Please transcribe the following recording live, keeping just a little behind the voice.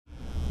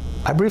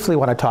I briefly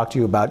want to talk to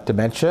you about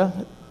dementia,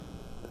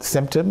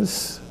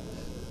 symptoms,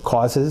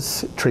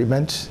 causes,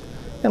 treatment,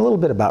 and a little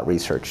bit about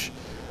research.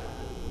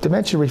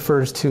 Dementia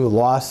refers to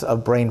loss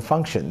of brain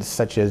functions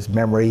such as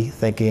memory,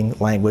 thinking,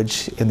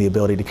 language, and the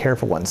ability to care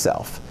for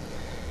oneself.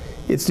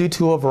 It's due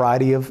to a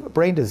variety of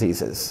brain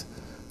diseases.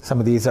 Some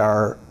of these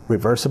are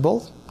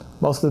reversible,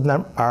 most of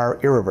them are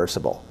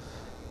irreversible.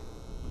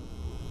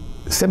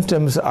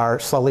 Symptoms are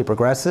slowly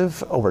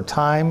progressive over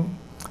time.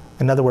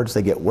 In other words,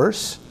 they get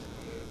worse.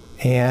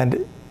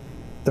 And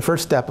the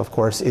first step, of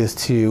course, is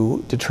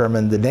to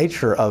determine the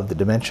nature of the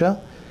dementia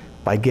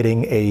by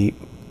getting a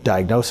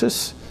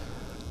diagnosis.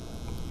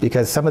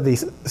 Because some of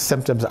these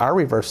symptoms are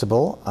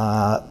reversible,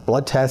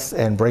 blood tests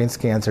and brain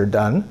scans are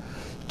done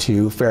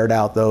to ferret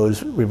out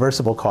those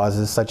reversible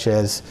causes such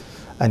as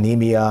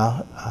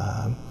anemia,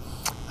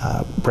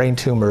 brain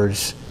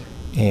tumors,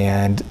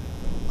 and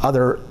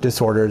other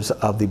disorders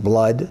of the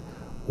blood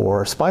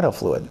or spinal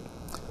fluid.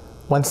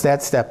 Once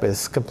that step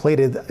is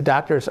completed,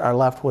 doctors are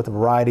left with a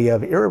variety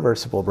of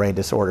irreversible brain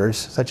disorders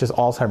such as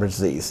Alzheimer's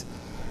disease.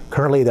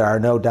 Currently, there are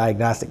no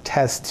diagnostic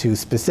tests to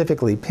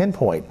specifically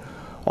pinpoint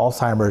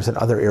Alzheimer's and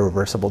other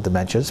irreversible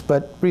dementias,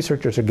 but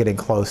researchers are getting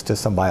close to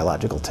some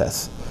biological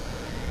tests.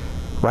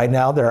 Right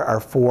now, there are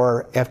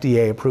 4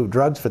 FDA-approved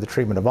drugs for the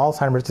treatment of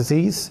Alzheimer's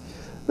disease.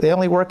 They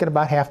only work in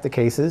about half the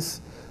cases.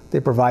 They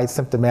provide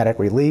symptomatic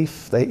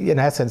relief. They, in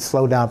essence,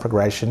 slow down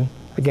progression,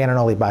 again, in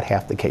only about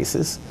half the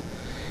cases.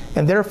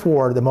 And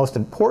therefore, the most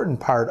important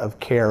part of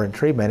care and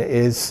treatment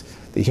is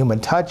the human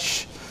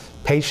touch,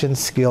 patience,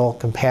 skill,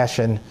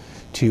 compassion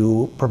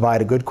to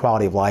provide a good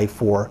quality of life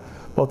for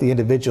both the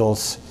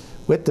individuals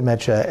with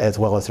dementia as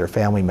well as their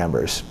family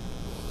members.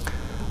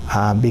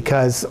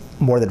 Because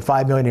more than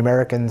 5 million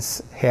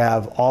Americans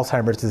have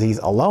Alzheimer's disease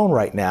alone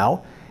right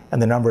now,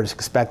 and the number is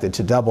expected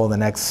to double in the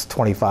next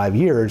 25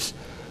 years,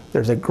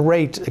 there's a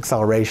great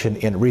acceleration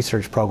in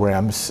research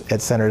programs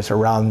at centers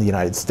around the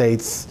United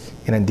States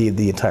and indeed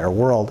the entire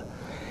world.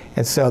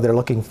 And so they're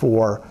looking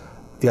for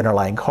the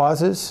underlying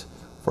causes,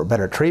 for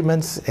better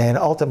treatments, and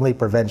ultimately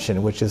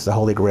prevention, which is the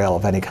holy grail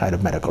of any kind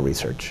of medical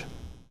research.